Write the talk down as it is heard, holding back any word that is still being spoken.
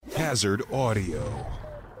Hazard Audio.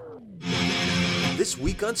 This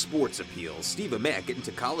week on Sports Appeal, Steve and Matt get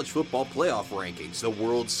into college football playoff rankings, the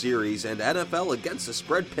World Series, and NFL against the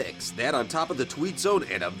spread picks. That on top of the tweet zone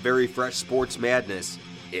and a very fresh sports madness.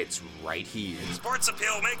 It's right here. Sports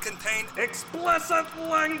Appeal may contain explicit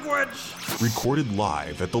language. Recorded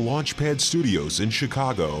live at the Launchpad Studios in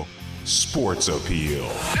Chicago, Sports Appeal.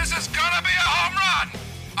 This is gonna be a home run.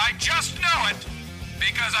 I just know it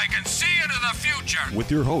because I can see into the future. With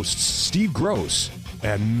your hosts, Steve Gross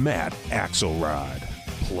and Matt Axelrod.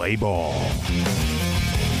 Play ball.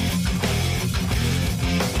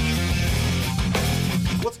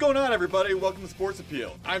 What's going on, everybody? Welcome to Sports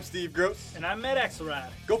Appeal. I'm Steve Gross. And I'm Matt Axelrod.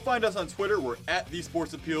 Go find us on Twitter. We're at The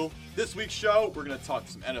Sports Appeal. This week's show, we're going to talk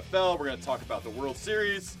some NFL. We're going to talk about the World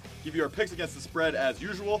Series, give you our picks against the spread as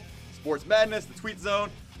usual, Sports Madness, the Tweet Zone.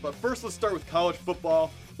 But first, let's start with college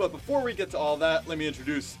football. But before we get to all that, let me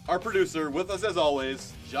introduce our producer with us as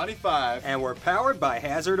always, Johnny Five. And we're powered by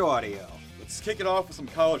Hazard Audio. Let's kick it off with some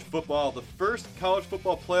college football. The first college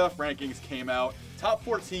football playoff rankings came out. Top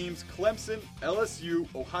four teams, Clemson, LSU,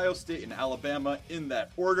 Ohio State, and Alabama in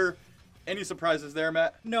that order. Any surprises there,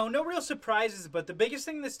 Matt? No real surprises, but the biggest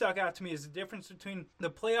thing that stuck out to me is the difference between the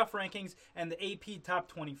playoff rankings and the AP Top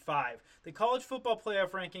 25. The college football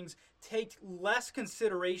playoff rankings take less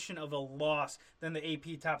consideration of a loss than the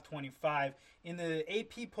AP Top 25. In the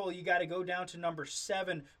AP poll, you got to go down to number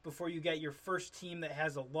 7 before you get your first team that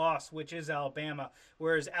has a loss, which is Alabama,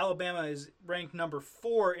 whereas Alabama is ranked number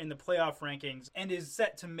 4 in the playoff rankings and is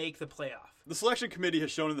set to make the playoff. The selection committee has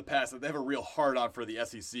shown in the past that they have a real hard-on for the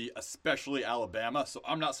SEC, especially Alabama, so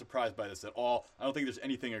I'm not surprised by this at all. I don't think there's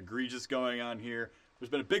anything egregious going on here. There's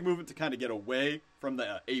been a big movement to kind of get away from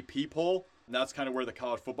the AP poll, and that's kind of where the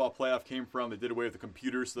college football playoff came from. They did away with the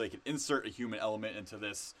computers so they could insert a human element into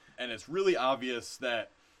this, and it's really obvious that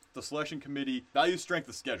the selection committee values strength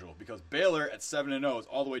of schedule because Baylor at 7-0 is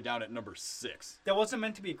all the way down at number 6. That wasn't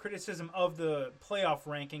meant to be a criticism of the playoff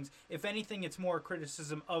rankings. If anything, it's more a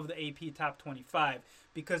criticism of the AP Top 25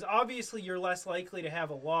 because obviously you're less likely to have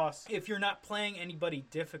a loss if you're not playing anybody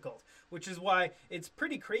difficult, which is why it's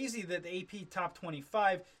pretty crazy that the AP Top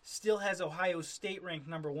 25 still has Ohio State ranked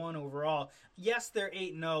number 1 overall. Yes, they're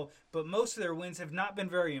 8-0, but most of their wins have not been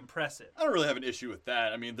very impressive. I don't really have an issue with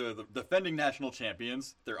that. I mean, they're the defending national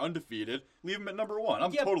champions. They're undefeated. Leave them at number 1.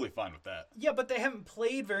 I'm totally fine with that. Yeah, but they haven't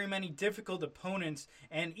played very many difficult opponents,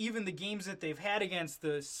 and even the games that they've had against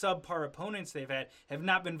the subpar opponents they've had have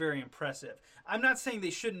not been very impressive. I'm not saying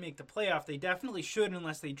they shouldn't make the playoff. They definitely should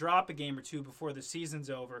unless they drop a game or two before the season's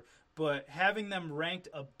over. But having them ranked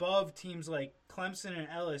above teams like Clemson and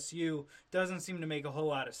LSU doesn't seem to make a whole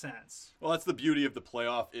lot of sense. Well, that's the beauty of the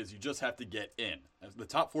playoff is you just have to get in. As the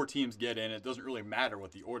top 4 teams get in, it doesn't really matter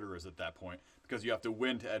what the order is at that point because you have to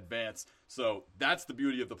win to advance. So that's the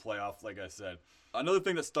beauty of the playoff, like I said. Another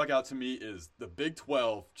thing that stuck out to me is the Big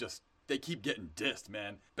 12 they keep getting dissed,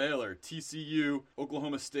 man. Baylor, TCU,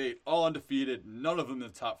 Oklahoma State, all undefeated. None of them in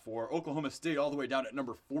the top 4. Oklahoma State all the way down at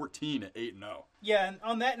number 14 at 8-0. Yeah, and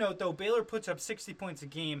on that note, though, Baylor puts up 60 points a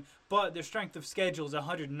game, but their strength of schedule is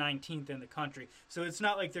 119th in the country. So it's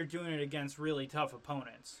not like they're doing it against really tough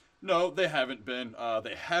opponents. No, they haven't been.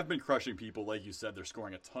 They have been crushing people, like you said. They're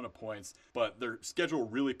scoring a ton of points, but their schedule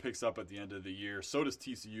really picks up at the end of the year. So does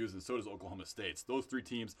TCU's and so does Oklahoma State's. Those 3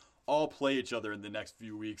 teams all play each other in the next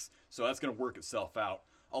few weeks, so that's going to work itself out.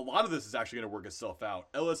 A lot of this is actually going to work itself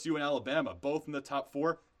out. LSU and Alabama, both in the top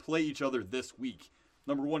 4, play each other this week.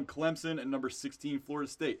 Number 1, Clemson, and number 16, Florida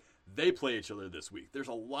State. They play each other this week. There's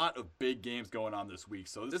a lot of big games going on this week,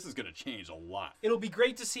 so this is going to change a lot. It'll be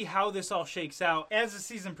great to see how this all shakes out as the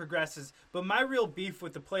season progresses, but my real beef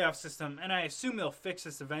with the playoff system, and I assume they'll fix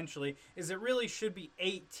this eventually, is it really should be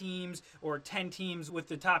 8 teams or 10 teams with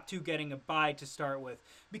the top 2 getting a bye to start with,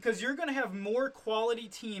 because you're going to have more quality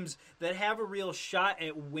teams that have a real shot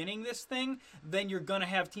at winning this thing than you're going to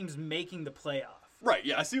have teams making the playoff. Right,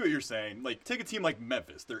 yeah, I see what you're saying. Like, take a team like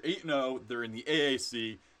Memphis. They're 8-0. They're in the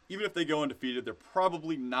AAC. Even if they go undefeated, they're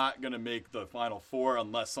probably not going to make the Final Four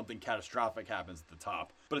unless something catastrophic happens at the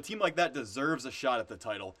top. But a team like that deserves a shot at the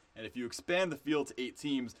title, and if you expand the field to 8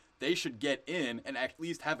 teams, they should get in and at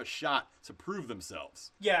least have a shot to prove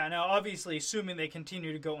themselves. Yeah, now obviously assuming they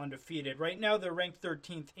continue to go undefeated. Right now they're ranked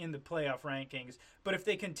 13th in the playoff rankings, but if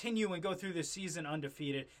they continue and go through the season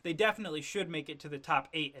undefeated, they definitely should make it to the top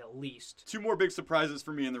 8 at least. 2 more big surprises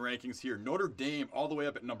for me in the rankings here. Notre Dame all the way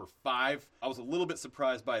up at number 5. I was a little bit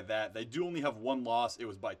surprised by that. They do only have 1 loss. It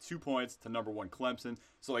was by 2 points to number 1 Clemson,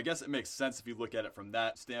 so I guess it makes sense if you look at it from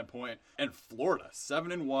that standpoint. And Florida,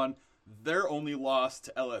 7-1. Their only loss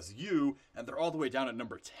to LSU, and they're all the way down at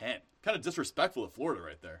number 10. Kind of disrespectful of Florida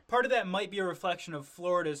right there. Part of that might be a reflection of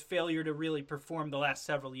Florida's failure to really perform the last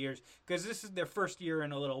several years, because this is their first year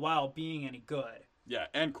in a little while being any good. Yeah,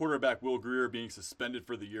 and quarterback Will Grier being suspended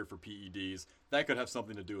for the year for PEDs. That could have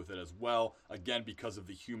something to do with it as well. Again, because of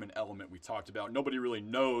the human element we talked about. Nobody really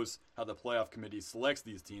knows how the playoff committee selects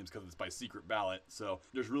these teams because it's by secret ballot. So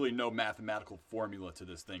there's really no mathematical formula to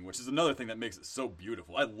this thing, which is another thing that makes it so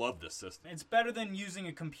beautiful. I love this system. It's better than using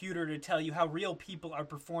a computer to tell you how real people are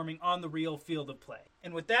performing on the real field of play.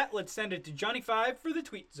 And with that, let's send it to Johnny 5 for the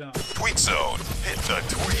Tweet Zone. Tweet Zone. Hit the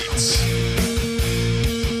tweets.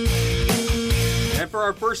 And for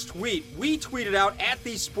our first tweet, we tweeted out at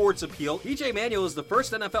the Sports Appeal, EJ Manuel is the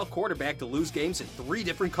first NFL quarterback to lose games in 3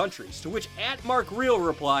 different countries, to which at Mark Real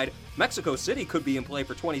replied, Mexico City could be in play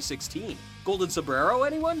for 2016. Golden Sombrero,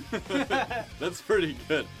 anyone? That's pretty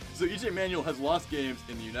good. So EJ Manuel has lost games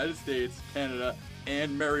in the United States, Canada,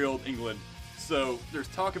 and merry old England. So there's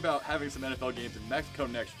talk about having some NFL games in Mexico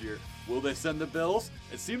next year. Will they send the Bills?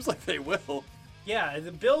 It seems like they will. Yeah,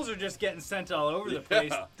 the Bills are just getting sent all over the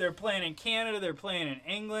place. They're playing in Canada. They're playing in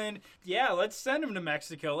England. Yeah, let's send them to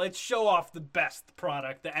Mexico. Let's show off the best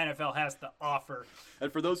product the NFL has to offer.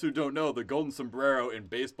 And for those who don't know, the Golden Sombrero in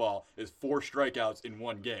baseball is 4 strikeouts in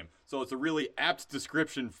 1 game. So it's a really apt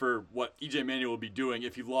description for what EJ Manuel will be doing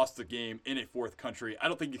if he lost the game in a 4th country. I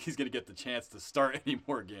don't think he's going to get the chance to start any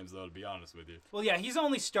more games, though, to be honest with you. Well, yeah, he's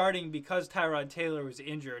only starting because Tyrod Taylor was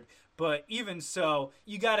injured. But even so,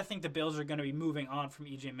 you got to think the Bills are going to be moving on from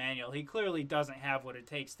EJ Manuel. He clearly doesn't have what it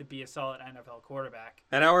takes to be a solid NFL quarterback.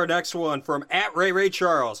 And our next one from at Ray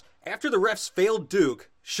Charles. After the refs failed Duke,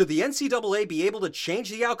 should the NCAA be able to change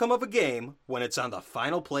the outcome of a game when it's on the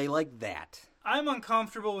final play like that? I'm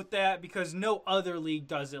uncomfortable with that because no other league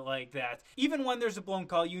does it like that. Even when there's a blown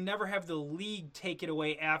call, you never have the league take it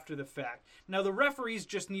away after the fact. Now, the referees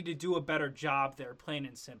just need to do a better job there, plain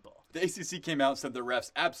and simple. The ACC came out and said the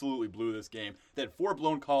refs absolutely blew this game. They had 4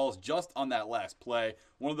 blown calls just on that last play.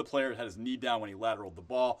 One of the players had his knee down when he lateraled the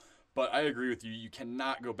ball. But I agree with you. You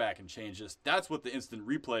cannot go back and change this. That's what the instant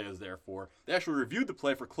replay is there for. They actually reviewed the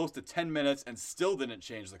play for close to 10 minutes and still didn't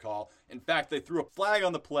change the call. In fact, they threw a flag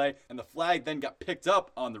on the play, and the flag then got picked up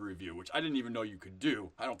on the review, which I didn't even know you could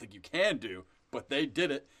do. I don't think you can do, but they did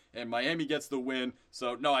it, and Miami gets the win.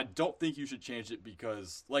 So, no, I don't think you should change it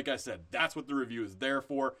because, like I said, that's what the review is there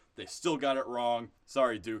for. They still got it wrong.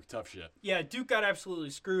 Sorry, Duke. Tough shit. Yeah, Duke got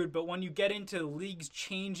absolutely screwed, but when you get into leagues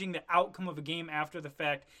changing the outcome of a game after the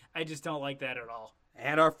fact, I just don't like that at all.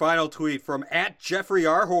 And our final tweet from at Jeffrey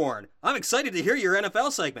R. Horn. I'm excited to hear your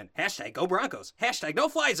NFL segment. Hashtag Go Broncos. Hashtag No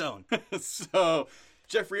Fly Zone. So,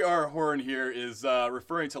 Jeffrey R. Horn here is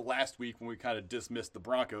referring to last week when we kind of dismissed the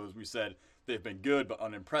Broncos. We said they've been good but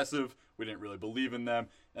unimpressive. We didn't really believe in them.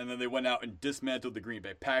 And then they went out and dismantled the Green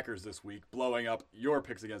Bay Packers this week, blowing up your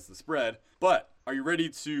picks against the spread. But are you ready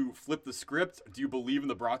to flip the script? Do you believe in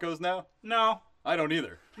the Broncos now? No. I don't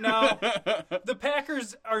either. No. The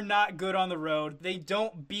Packers are not good on the road. They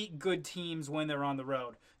don't beat good teams when they're on the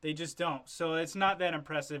road. They just don't. So it's not that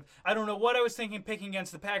impressive. I don't know what I was thinking picking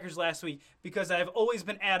against the Packers last week because I've always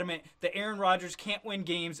been adamant that Aaron Rodgers can't win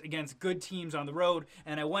games against good teams on the road,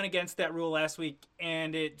 and I went against that rule last week,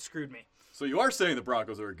 and it screwed me. So you are saying the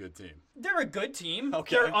Broncos are a good team? They're a good team.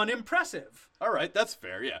 Okay. They're unimpressive. All right, that's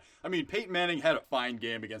fair, yeah. I mean, Peyton Manning had a fine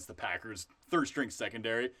game against the Packers, third-string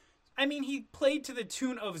secondary. I mean, he played to the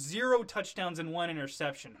tune of 0 touchdowns and 1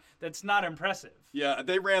 interception. That's not impressive. Yeah,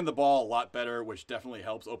 they ran the ball a lot better, which definitely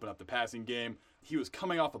helps open up the passing game. He was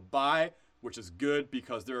coming off a bye, which is good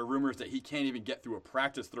because there are rumors that he can't even get through a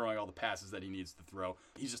practice throwing all the passes that he needs to throw.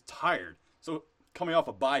 He's just tired. So coming off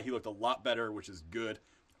a bye, he looked a lot better, which is good.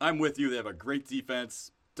 I'm with you. They have a great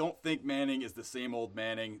defense. Don't think Manning is the same old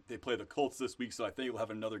Manning. They play the Colts this week, so I think he'll have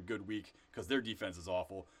another good week because their defense is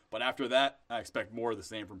awful. But after that, I expect more of the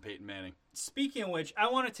same from Peyton Manning. Speaking of which, I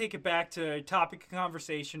want to take it back to a topic of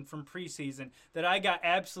conversation from preseason that I got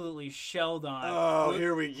absolutely shelled on. Oh,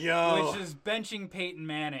 here we go. Which is benching Peyton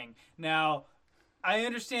Manning. Now, I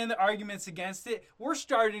understand the arguments against it. We're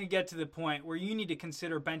starting to get to the point where you need to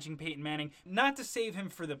consider benching Peyton Manning, not to save him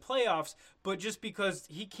for the playoffs, but just because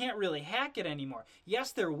he can't really hack it anymore.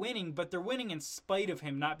 Yes, they're winning, but they're winning in spite of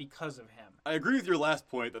him, not because of him. I agree with your last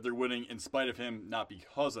point that they're winning in spite of him, not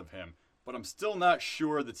because of him. But I'm still not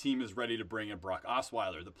sure the team is ready to bring in Brock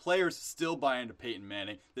Osweiler. The players still buy into Peyton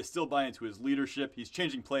Manning. They still buy into his leadership. He's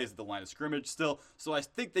changing plays at the line of scrimmage still. So I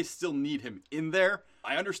think they still need him in there.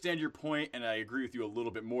 I understand your point, and I agree with you a little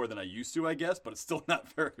bit more than I used to, I guess, but it's still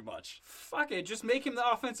not very much. Fuck it, just make him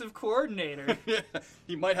the offensive coordinator. Yeah,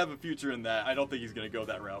 he might have a future in that. I don't think he's going to go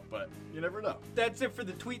that route, but you never know. That's it for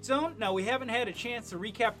the Tweet Zone. Now, we haven't had a chance to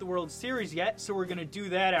recap the World Series yet, so we're going to do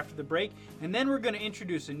that after the break, and then we're going to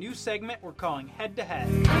introduce a new segment we're calling Head to Head.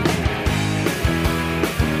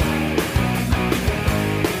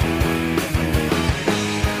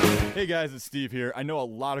 Hey guys, it's Steve here. I know a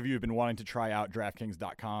lot of you have been wanting to try out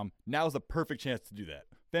DraftKings.com. Now is the perfect chance to do that.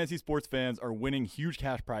 Fantasy sports fans are winning huge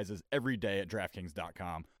cash prizes every day at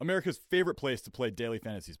DraftKings.com, America's favorite place to play daily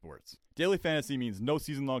fantasy sports. Daily fantasy means no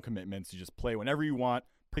season-long commitments. You just play whenever you want,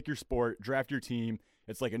 pick your sport, draft your team.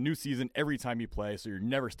 It's like a new season every time you play, so you're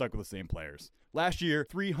never stuck with the same players. Last year,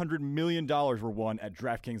 $300 million were won at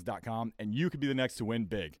DraftKings.com, and you could be the next to win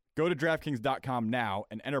big. Go to DraftKings.com now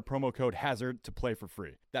and enter promo code HAZARD to play for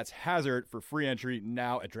free. That's HAZARD for free entry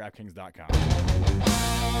now at DraftKings.com.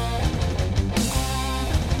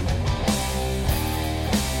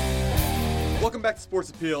 Welcome back to Sports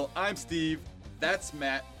Appeal. I'm Steve. That's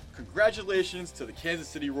Matt. Congratulations to the Kansas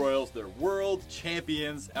City Royals. They're world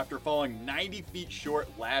champions after falling 90 feet short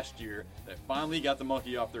last year. They finally got the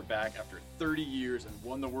monkey off their back after 30 years and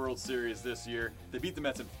won the World Series this year. They beat the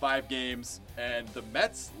Mets in 5 games, and the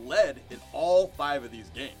Mets led in all 5 of these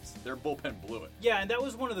games. Their bullpen blew it. Yeah, and that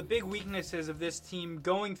was one of the big weaknesses of this team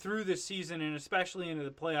going through this season and especially into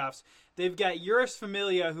the playoffs. They've got Uris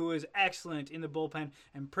Familia, who is excellent in the bullpen,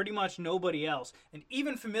 and pretty much nobody else. And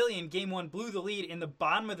even Familia in Game 1 blew the lead in the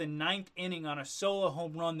bottom of the 9th inning on a solo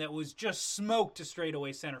home run that was just smoked to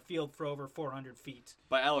straightaway center field for over 400 feet.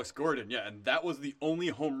 By Alex Gordon, yeah, and that was the only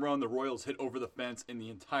home run the Royals hit over the fence in the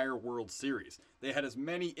entire World Series. They had as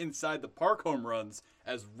many inside the park home runs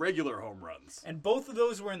as regular home runs. And both of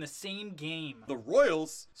those were in the same game. The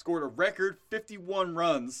Royals scored a record 51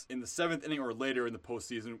 runs in the 7th inning or later in the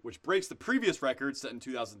postseason, which breaks the previous record set in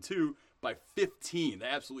 2002 by 15. They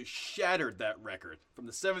absolutely shattered that record. From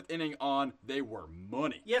the 7th inning on, they were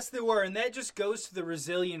money. Yes, they were, and that just goes to the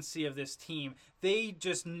resiliency of this team. They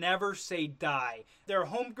just never say die. They're a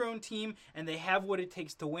homegrown team, and they have what it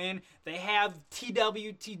takes to win. They have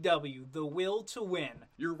TWTW, the will to win.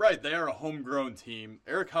 You're right, they are a homegrown team.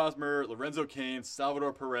 Eric Hosmer, Lorenzo Cain,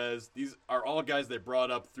 Salvador Perez, these are all guys they brought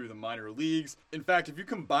up through the minor leagues. In fact, if you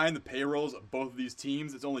combine the payrolls of both of these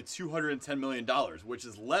teams, it's only $210 million, which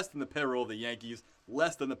is less than the payroll of the Yankees,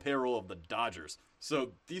 less than the payroll of the Dodgers.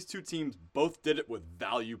 So these two teams both did it with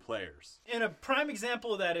value players. And a prime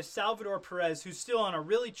example of that is Salvador Perez, who's still on a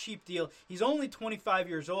really cheap deal. He's only 25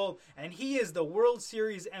 years old, and he is the World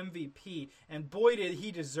Series MVP. And boy, did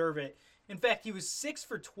he deserve it. In fact, he was 6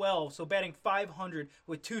 for 12, so batting .500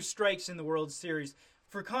 with 2 strikes in the World Series.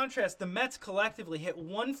 For contrast, the Mets collectively hit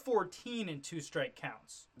 114 in 2-strike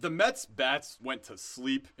counts. The Mets' bats went to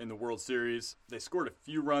sleep in the World Series. They scored a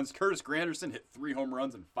few runs. Curtis Granderson hit 3 home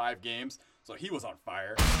runs in 5 games, so he was on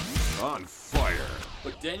fire. On fire.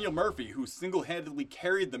 But Daniel Murphy, who single-handedly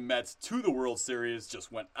carried the Mets to the World Series,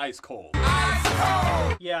 just went ice cold.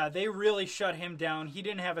 Yeah, they really shut him down. He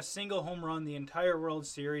didn't have a single home run the entire World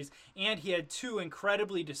Series, and he had 2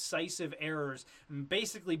 incredibly decisive errors, and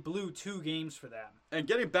basically blew 2 games for them. And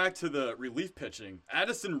getting back to the relief pitching,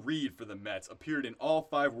 Addison Reed for the Mets appeared in all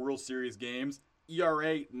 5 World Series games,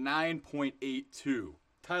 ERA 9.82.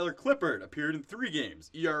 Tyler Clippard appeared in 3 games,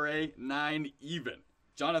 ERA 9 even.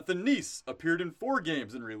 Jonathan Neese appeared in 4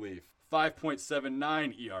 games in relief,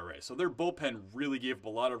 5.79 ERA. So their bullpen really gave up a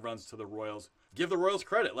lot of runs to the Royals. Give the Royals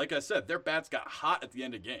credit. Like I said, their bats got hot at the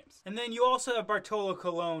end of games. And then you also have Bartolo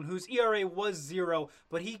Colon, whose ERA was 0,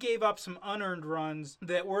 but he gave up some unearned runs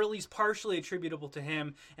that were at least partially attributable to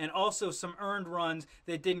him, and also some earned runs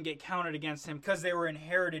that didn't get counted against him because they were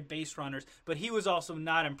inherited base runners, but he was also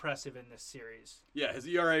not impressive in this series. Yeah, his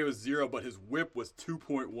ERA was 0, but his whip was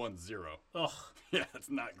 2.10. Ugh. Yeah, that's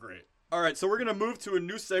not great. All right, so we're going to move to a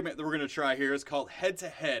new segment that we're going to try here. It's called Head to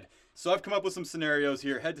Head. So I've come up with some scenarios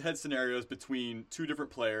here, head-to-head scenarios between 2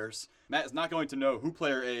 different players. Matt is not going to know who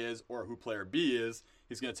player A is or who player B is.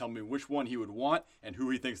 He's going to tell me which one he would want and who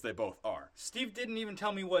he thinks they both are. Steve didn't even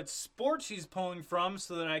tell me what sports he's pulling from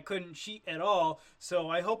so that I couldn't cheat at all, so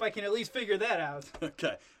I hope I can at least figure that out.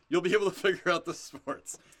 Okay, you'll be able to figure out the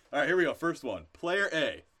sports. All right, here we go. First one, player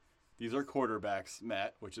A. These are quarterbacks,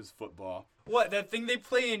 Matt, which is football. What, that thing they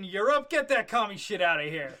play in Europe? Get that commie shit out of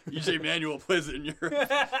here. EJ Manuel plays it in Europe.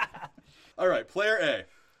 All right, player A.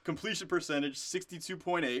 Completion percentage,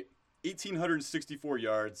 62.8, 1,864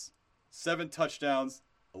 yards, 7 touchdowns,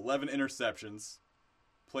 11 interceptions.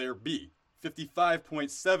 Player B.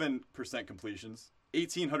 55.7% completions,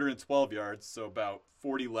 1,812 yards, so about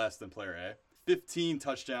 40 less than player A. 15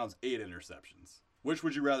 touchdowns, 8 interceptions. Which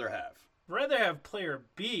would you rather have? Rather have player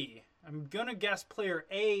B. I'm going to guess player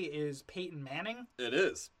A is Peyton Manning. It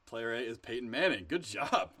is. Player A is Peyton Manning. Good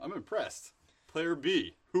job. I'm impressed. Player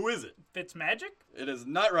B. Who is it? Fitzmagic? It is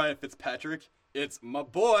not Ryan Fitzpatrick. It's my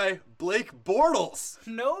boy, Blake Bortles.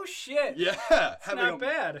 No shit. Yeah. Not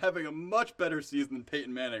bad. Having a much better season than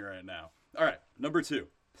Peyton Manning right now. All right, number 2.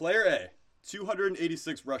 Player A,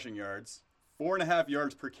 286 rushing yards, 4.5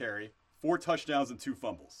 yards per carry, 4 touchdowns and 2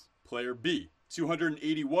 fumbles. Player B,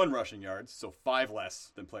 281 rushing yards, so 5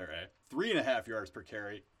 less than player A, 3.5 yards per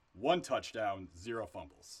carry, 1 touchdown, 0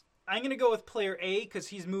 fumbles. I'm going to go with player A because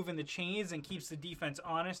he's moving the chains and keeps the defense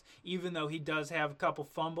honest, even though he does have a couple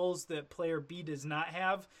fumbles that player B does not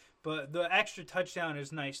have. But the extra touchdown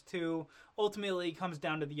is nice too. Ultimately, it comes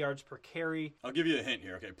down to the yards per carry. I'll give you a hint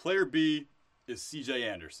here. Okay, player B is CJ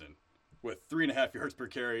Anderson with 3.5 yards per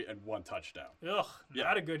carry and 1 touchdown. Ugh,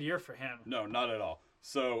 not a good year for him. No, not at all.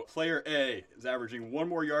 So player A is averaging 1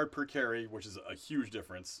 more yard per carry, which is a huge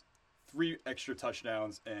difference. 3 extra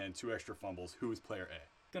touchdowns and 2 extra fumbles. Who is player A?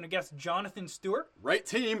 Gonna guess Jonathan Stewart? Right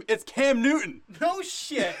team, it's Cam Newton. No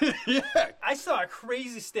shit. Yeah. I saw a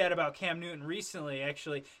crazy stat about Cam Newton recently,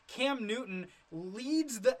 actually. Cam Newton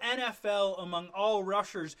leads the NFL among all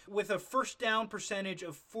rushers with a first down percentage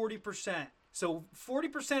of 40%. So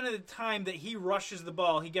 40% of the time that he rushes the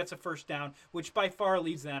ball, he gets a first down, which by far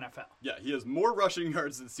leads the NFL. Yeah, he has more rushing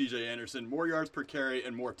yards than CJ Anderson, more yards per carry,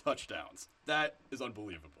 and more touchdowns. That is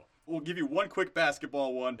unbelievable. We'll give you one quick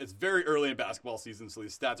basketball one. It's very early in basketball season, so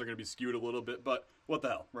these stats are going to be skewed a little bit, but what the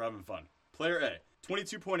hell? We're having fun. Player A,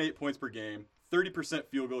 22.8 points per game, 30%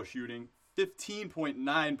 field goal shooting,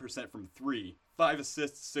 15.9% from 3, 5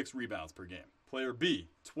 assists, 6 rebounds per game. Player B,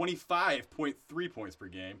 25.3 points per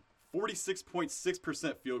game,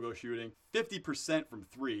 46.6% field goal shooting, 50% from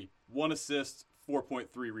 3, 1 assist, 4.3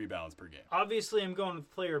 rebounds per game. Obviously, I'm going with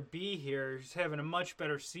player B here. He's having a much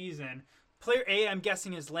better season. Player A, I'm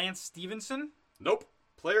guessing, is Lance Stevenson? Nope.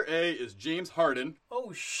 Player A is James Harden.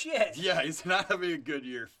 Oh, shit. Yeah, he's not having a good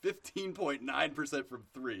year. 15.9% from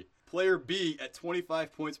 3. Player B at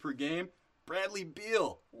 25 points per game, Bradley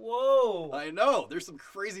Beal. Whoa. I know. There's some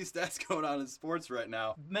crazy stats going on in sports right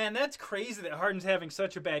now. Man, that's crazy that Harden's having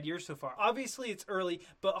such a bad year so far. Obviously, it's early,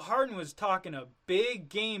 but Harden was talking a big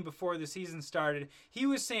game before the season started. He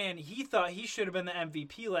was saying he thought he should have been the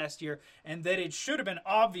MVP last year and that it should have been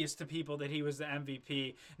obvious to people that he was the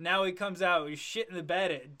MVP. Now he comes out, he's shitting the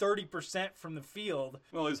bed at 30% from the field.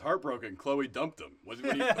 Well, he's heartbroken. Chloe dumped him. What are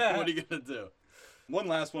you going to do? One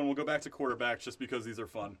last one. We'll go back to quarterbacks just because these are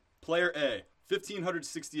fun. Player A,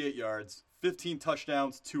 1,568 yards, 15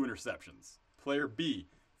 touchdowns, 2 interceptions. Player B,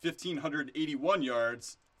 1,581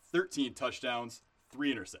 yards, 13 touchdowns,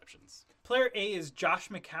 3 interceptions. Player A is Josh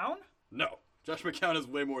McCown? No. Josh McCown has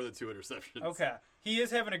way more than 2 interceptions. Okay. He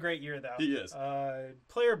is having a great year, though. He is.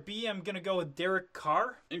 Player B, I'm going to go with Derek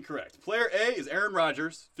Carr. Incorrect. Player A is Aaron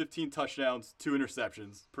Rodgers, 15 touchdowns, 2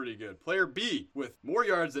 interceptions. Pretty good. Player B, with more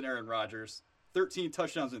yards than Aaron Rodgers, 13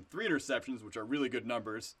 touchdowns and 3 interceptions, which are really good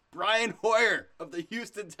numbers. Brian Hoyer of the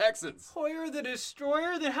Houston Texans. Hoyer the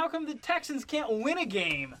Destroyer? Then how come the Texans can't win a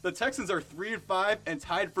game? The Texans are 3-5 and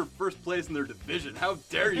tied for first place in their division. How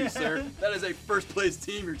dare you, sir? That is a first place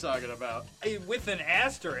team you're talking about. With an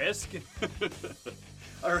asterisk.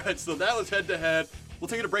 All right, so that was head to head. We'll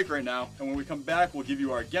take a break right now, and when we come back, we'll give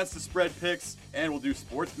you our against the spread picks, and we'll do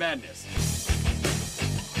Sports Madness.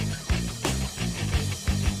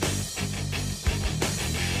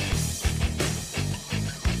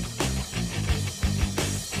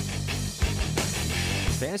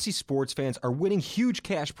 Fantasy sports fans are winning huge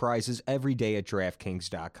cash prizes every day at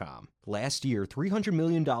DraftKings.com. Last year, $300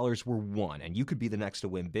 million were won, and you could be the next to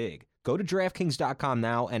win big. Go to DraftKings.com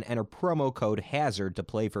now and enter promo code HAZARD to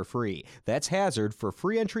play for free. That's HAZARD for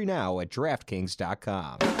free entry now at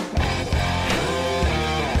DraftKings.com.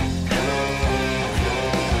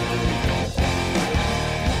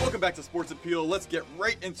 Welcome back to Sports Appeal. Let's get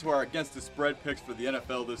right into our against the spread picks for the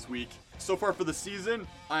NFL this week. So far for the season,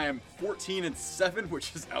 I am 14-7,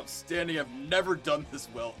 which is outstanding. I've never done this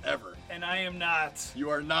well ever. And I am not.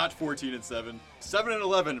 You are not 14-7.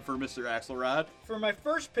 7-11 for Mr. Axelrod. For my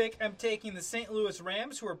first pick, I'm taking the St. Louis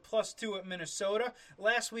Rams, who are +2 at Minnesota.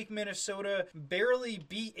 Last week, Minnesota barely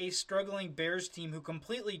beat a struggling Bears team who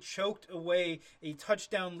completely choked away a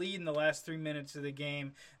touchdown lead in the last 3 minutes of the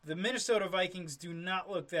game. The Minnesota Vikings do not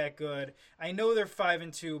look that good. I know they're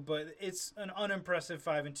 5-2, but it's an unimpressive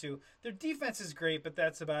 5-2. Their defense is great, but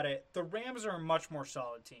that's about it. The Rams are a much more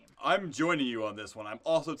solid team. I'm joining you on this one. I'm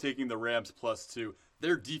also taking the Rams +2.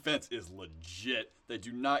 Their defense is legit. They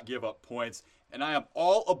do not give up points. And I am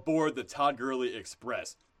all aboard the Todd Gurley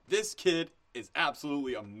Express. This kid is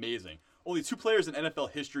absolutely amazing. Only 2 players in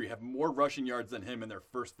NFL history have more rushing yards than him in their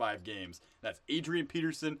first 5 games. That's Adrian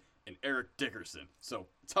Peterson and Eric Dickerson. So,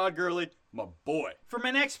 Todd Gurley, my boy. For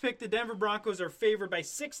my next pick, the Denver Broncos are favored by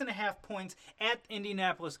 6.5 points at the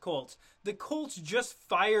Indianapolis Colts. The Colts just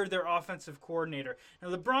fired their offensive coordinator.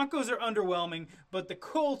 Now, the Broncos are underwhelming, but the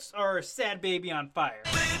Colts are a sad baby on fire.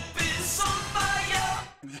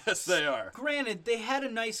 Yes, they are. Granted, they had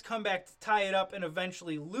a nice comeback to tie it up and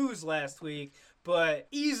eventually lose last week, but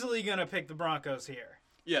easily going to pick the Broncos here.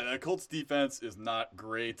 Yeah, the Colts defense is not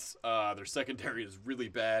great. Their secondary is really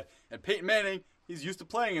bad. And Peyton Manning, he's used to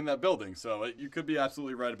playing in that building, so you could be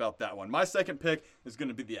absolutely right about that one. My second pick is going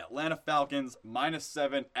to be the Atlanta Falcons,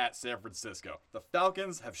 -7 at San Francisco. The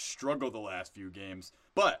Falcons have struggled the last few games,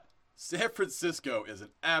 but San Francisco is an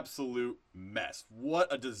absolute mess.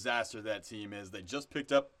 What a disaster that team is. They just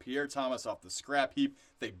picked up Pierre Thomas off the scrap heap.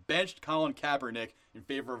 They benched Colin Kaepernick in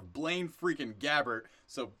favor of Blaine freaking Gabbert.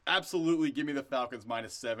 So absolutely give me the Falcons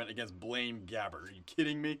 -7 against Blaine Gabbert. Are you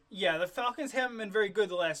kidding me? Yeah, the Falcons haven't been very good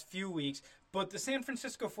the last few weeks, but the San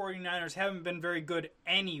Francisco 49ers haven't been very good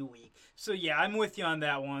any week. So yeah, I'm with you on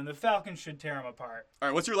that one. The Falcons should tear them apart. All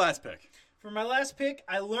right, what's your last pick? For my last pick,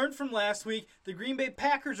 I learned from last week, the Green Bay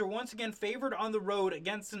Packers are once again favored on the road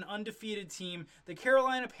against an undefeated team. The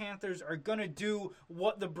Carolina Panthers are going to do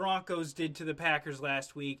what the Broncos did to the Packers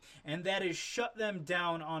last week, and that is shut them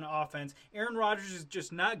down on offense. Aaron Rodgers is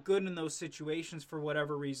just not good in those situations for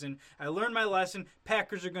whatever reason. I learned my lesson.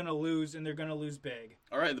 Packers are going to lose, and they're going to lose big.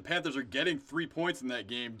 All right, the Panthers are getting 3 points in that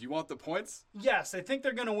game. Do you want the points? Yes, I think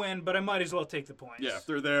they're going to win, but I might as well take the points. Yeah, if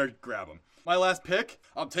they're there, grab them. My last pick,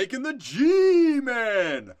 I'm taking the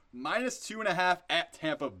G-Men. -2.5 at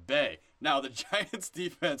Tampa Bay. Now, the Giants'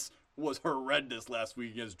 defense was horrendous last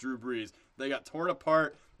week against Drew Brees. They got torn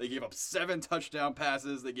apart. They gave up 7 touchdown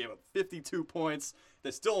passes. They gave up 52 points. They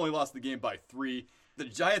still only lost the game by 3. The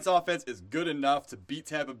Giants' offense is good enough to beat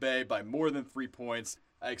Tampa Bay by more than 3 points.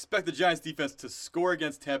 I expect the Giants' defense to score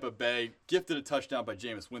against Tampa Bay, gifted a touchdown by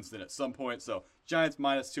Jameis Winston at some point. So, Giants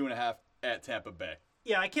 -2.5 at Tampa Bay.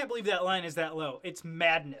 Yeah, I can't believe that line is that low. It's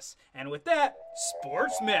madness. And with that,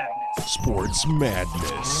 Sports Madness. Sports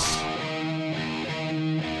Madness.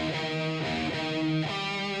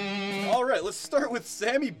 All right, let's start with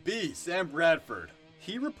Sammy B, Sam Bradford.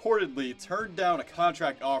 He reportedly turned down a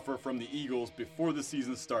contract offer from the Eagles before the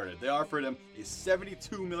season started. They offered him a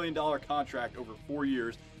 $72 million contract over 4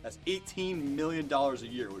 years. That's $18 million a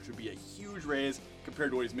year, which would be a huge raise compared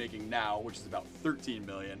to what he's making now, which is about $13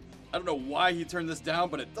 million. I don't know why he turned this down,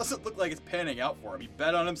 but it doesn't look like it's panning out for him. He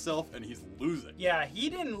bet on himself, and he's losing. Yeah, he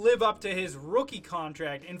didn't live up to his rookie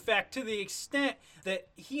contract. In fact, to the extent that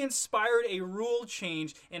he inspired a rule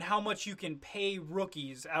change in how much you can pay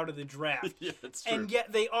rookies out of the draft. Yeah, that's true. And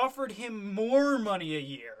yet they offered him more money a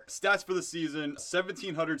year. Stats for the season,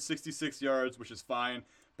 1,766 yards, which is fine,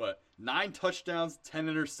 but 9 touchdowns, 10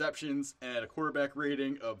 interceptions, and a quarterback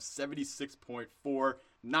rating of 76.4.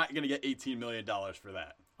 Not going to get $18 million for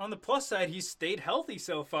that. On the plus side, he's stayed healthy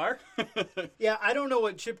so far. Yeah, I don't know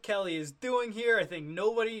what Chip Kelly is doing here. I think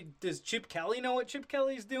nobody... Does Chip Kelly know what Chip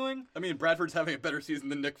Kelly is doing? I mean, Bradford's having a better season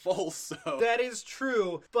than Nick Foles, so... That is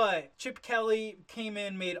true, but Chip Kelly came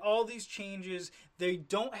in, made all these changes. They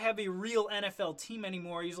don't have a real NFL team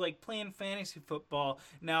anymore. He's like playing fantasy football.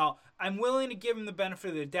 Now, I'm willing to give him the benefit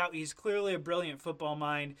of the doubt. He's clearly a brilliant football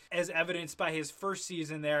mind, as evidenced by his first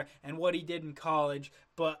season there and what he did in college.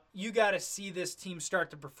 But you got to see this team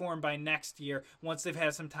start to perform by next year once they've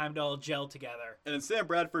had some time to all gel together. And in Sam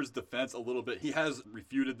Bradford's defense a little bit, he has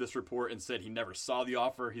refuted this report and said he never saw the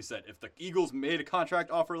offer. He said if the Eagles made a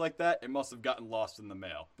contract offer like that, it must have gotten lost in the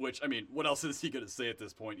mail. Which, I mean, what else is he going to say at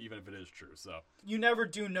this point, even if it is true? So you never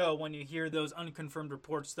do know when you hear those unconfirmed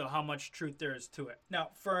reports, though, how much truth there is to it. Now,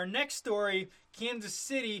 for our next story, Kansas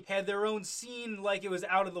City had their own scene like it was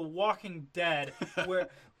out of The Walking Dead, where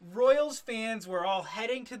Royals fans were all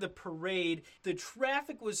heading to the parade. The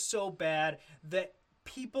traffic was so bad that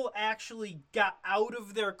people actually got out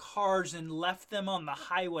of their cars and left them on the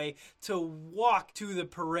highway to walk to the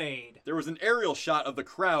parade. There was an aerial shot of the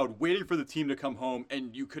crowd waiting for the team to come home,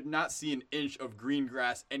 and you could not see an inch of green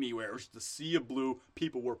grass anywhere. It was just a sea of blue.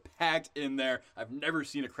 People were packed in there. I've never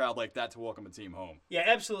seen a crowd like that to welcome a team home. Yeah,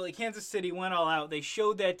 absolutely. Kansas City went all out. They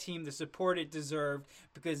showed that team the support it deserved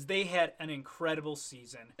because they had an incredible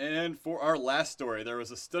season. And for our last story, there was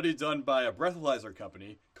a study done by a breathalyzer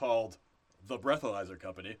company called The Breathalyzer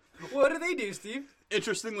Company. What do they do, Steve?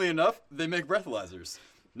 Interestingly enough, they make breathalyzers,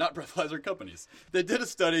 not breathalyzer companies. They did a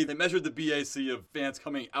study. They measured the BAC of fans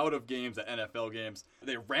coming out of games at NFL games.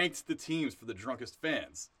 They ranked the teams for the drunkest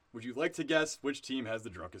fans. Would you like to guess which team has the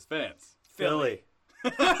drunkest fans? Philly.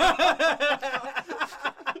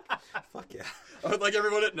 Fuck yeah. I would like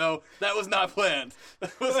everyone to know that was not planned.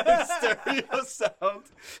 That was a stereo sound.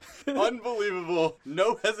 Unbelievable.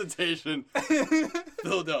 No hesitation.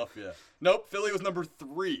 Philadelphia. Nope, Philly was number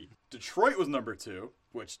 3. Detroit was number 2,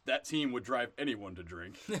 which that team would drive anyone to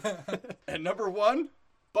drink. And number 1,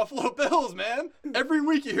 Buffalo Bills, man. Every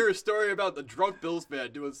week you hear a story about the drunk Bills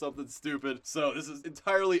fan doing something stupid, so this is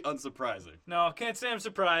entirely unsurprising. No, can't say I'm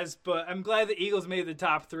surprised, but I'm glad the Eagles made the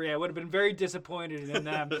top 3. I would have been very disappointed in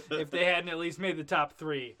them if they hadn't at least made the top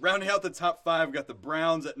 3. Rounding out the top 5, we got the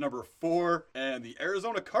Browns at number 4 and the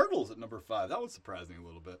Arizona Cardinals at number 5. That was surprising a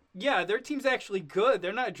little bit. Yeah, their team's actually good.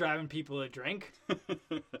 They're not driving people to drink.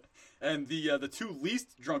 And the 2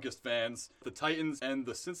 least drunkest fans, the Titans and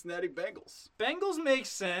the Cincinnati Bengals. Bengals make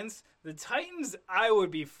sense. The Titans, I would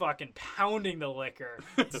be fucking pounding the liquor.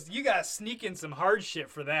 You gotta sneak in some hard shit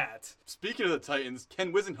for that. Speaking of the Titans,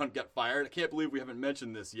 Ken Whisenhunt got fired. I can't believe we haven't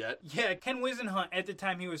mentioned this yet. Yeah, Ken Whisenhunt, at the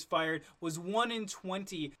time he was fired, was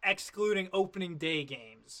 1-20, excluding opening day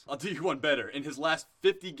games. I'll do you one better. In his last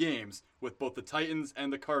 50 games with both the Titans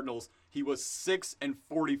and the Cardinals, he was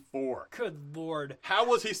 6-44. Good lord. How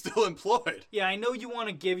was he still employed? Yeah, I know you want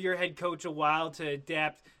to give your head coach a while to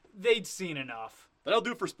adapt. They'd seen enough. That'll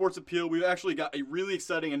do for Sports Appeal. We've actually got a really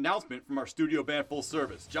exciting announcement from our studio band Full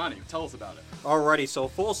Service. Johnny, tell us about it. Alrighty, so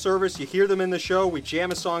Full Service, you hear them in the show. We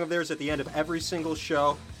jam a song of theirs at the end of every single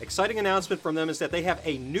show. Exciting announcement from them is that they have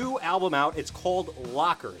a new album out. It's called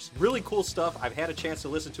Lockers. Really cool stuff. I've had a chance to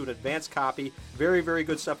listen to an advanced copy. Very, very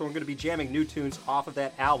good stuff, and we're going to be jamming new tunes off of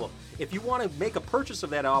that album. If you want to make a purchase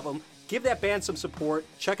of that album, give that band some support.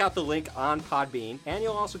 Check out the link on Podbean, and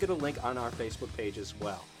you'll also get a link on our Facebook page as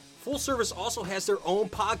well. Full Service also has their own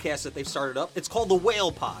podcast that they've started up. It's called The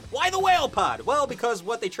Whale Pod. Why The Whale Pod? Well, because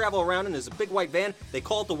what they travel around in is a big white van. They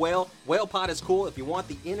call it The Whale. Whale Pod is cool. If you want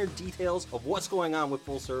the inner details of what's going on with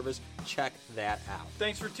Full Service, check that out.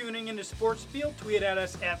 Thanks for tuning into Sports Appeal. Tweet at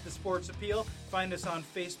us at The Sports Appeal. Find us on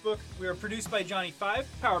Facebook. We are produced by Johnny Five,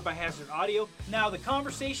 powered by Hazard Audio. Now, the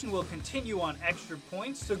conversation will continue on Extra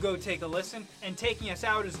Points, so go take a listen. And taking us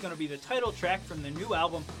out is going to be the title track from the new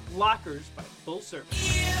album, Lockers by Full Service.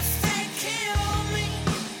 If they kill me,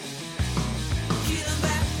 get 'em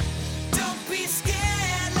back. Don't be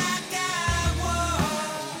scared like I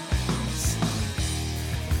was.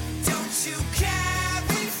 Don't you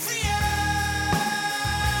carry fear.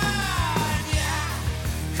 Yeah.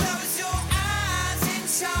 Close your eyes and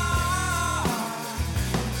charge.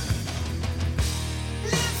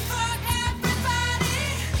 Live for everybody.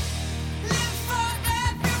 Live for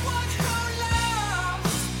everyone who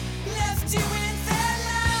loves. Left you in their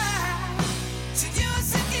life. To you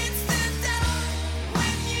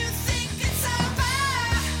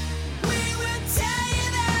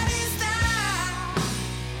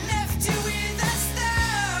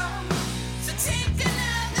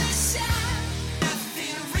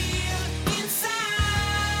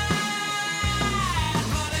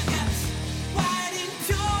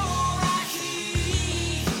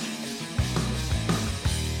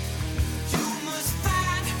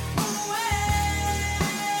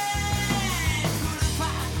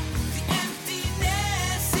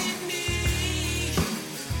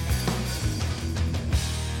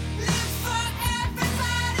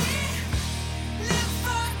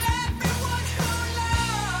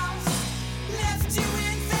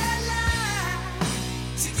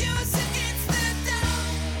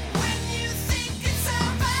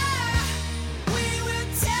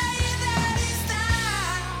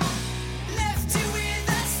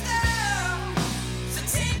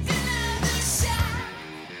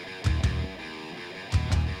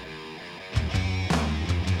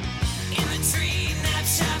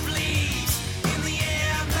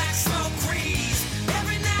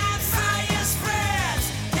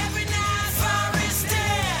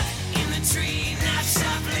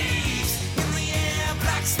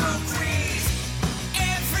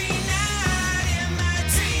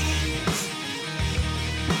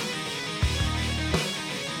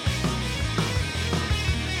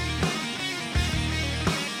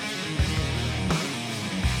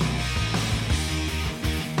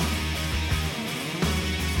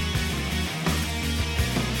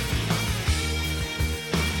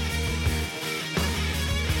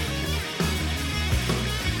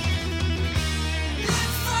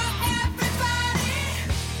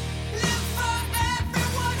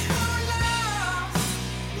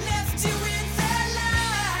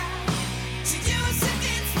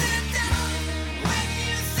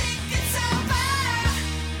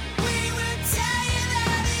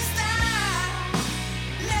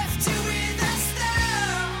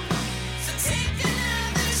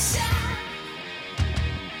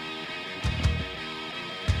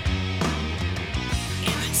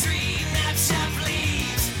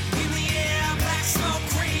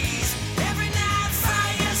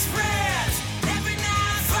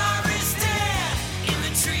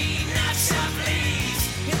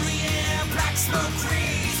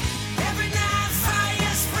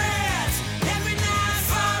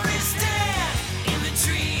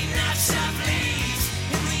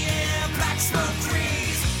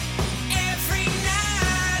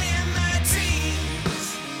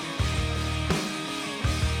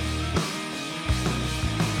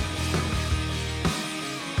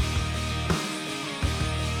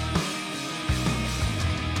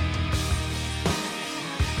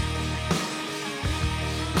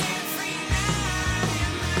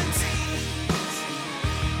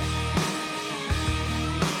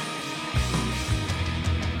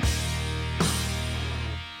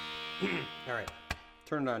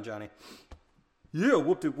Turn it on, Johnny. Yeah,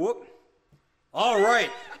 whoop-de-whoop. All right.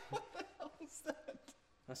 What the hell was that?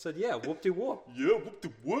 I said, yeah, whoop-de-whoop. Yeah,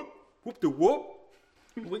 whoop-de-whoop. Whoop-de-whoop.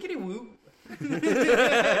 Wiggity woo.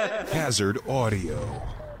 Hazard Audio.